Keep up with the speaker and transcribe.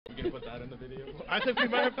put that in the video? I think we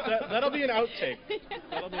might have, that'll be an outtake.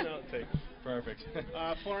 That'll be an outtake. Perfect.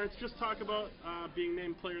 Florence, just talk about being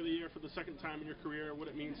named Player of the Year for the second time in your career, what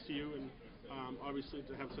it means to you, and obviously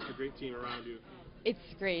to have such a great team around you. It's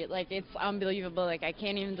great. Like, it's unbelievable. Like, I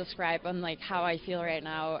can't even describe like how I feel right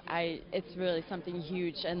now. It's really something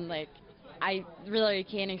huge, and like I really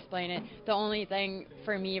can't explain it. The only thing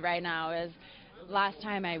for me right now is last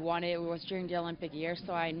time I won it was during the Olympic year,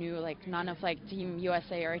 so I knew like none of like Team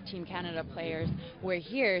USA or Team Canada players were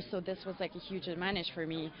here, so this was like a huge advantage for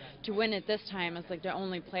me. To win it this time as like the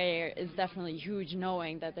only player is definitely huge,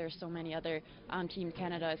 knowing that there's so many other Team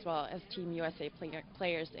Canada as well as Team USA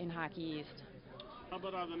players in Hockey East. How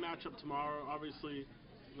about the matchup tomorrow? Obviously,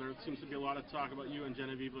 there seems to be a lot of talk about you and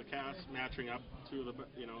Genevieve Lacasse matching up to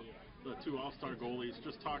the two All-Star goalies.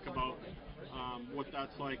 Just talk about what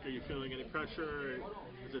that's like. Are you feeling any pressure?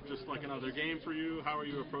 Is it just like another game for you? How are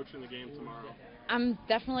you approaching the game tomorrow? I'm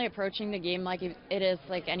definitely approaching the game like it is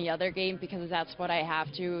like any other game, because that's what I have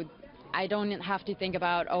to. I don't have to think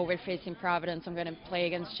about, oh, we're facing Providence, I'm going to play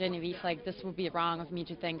against Genevieve. Like, this would be wrong of me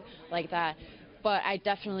to think like that. But I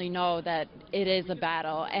definitely know that it is a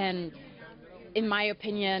battle, and in my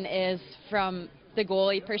opinion is from the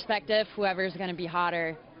goalie perspective, whoever's going to be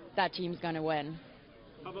hotter, that team's going to win.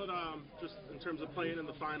 How about just in terms of playing in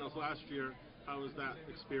the finals last year, how was that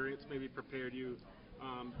experience maybe prepared you,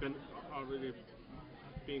 been already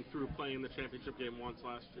being through playing the championship game once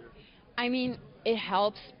last year? I mean, it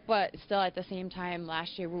helps, but still at the same time,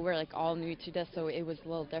 last year we were like all new to this, so it was a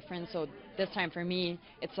little different. So this time for me,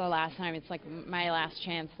 it's the last time. It's like my last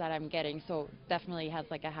chance that I'm getting, so definitely has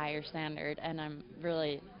like a higher standard, and I'm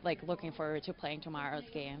really like looking forward to playing tomorrow's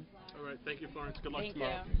game. All right, thank you, Florence. Good luck Thank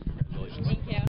tomorrow. You. Thank you.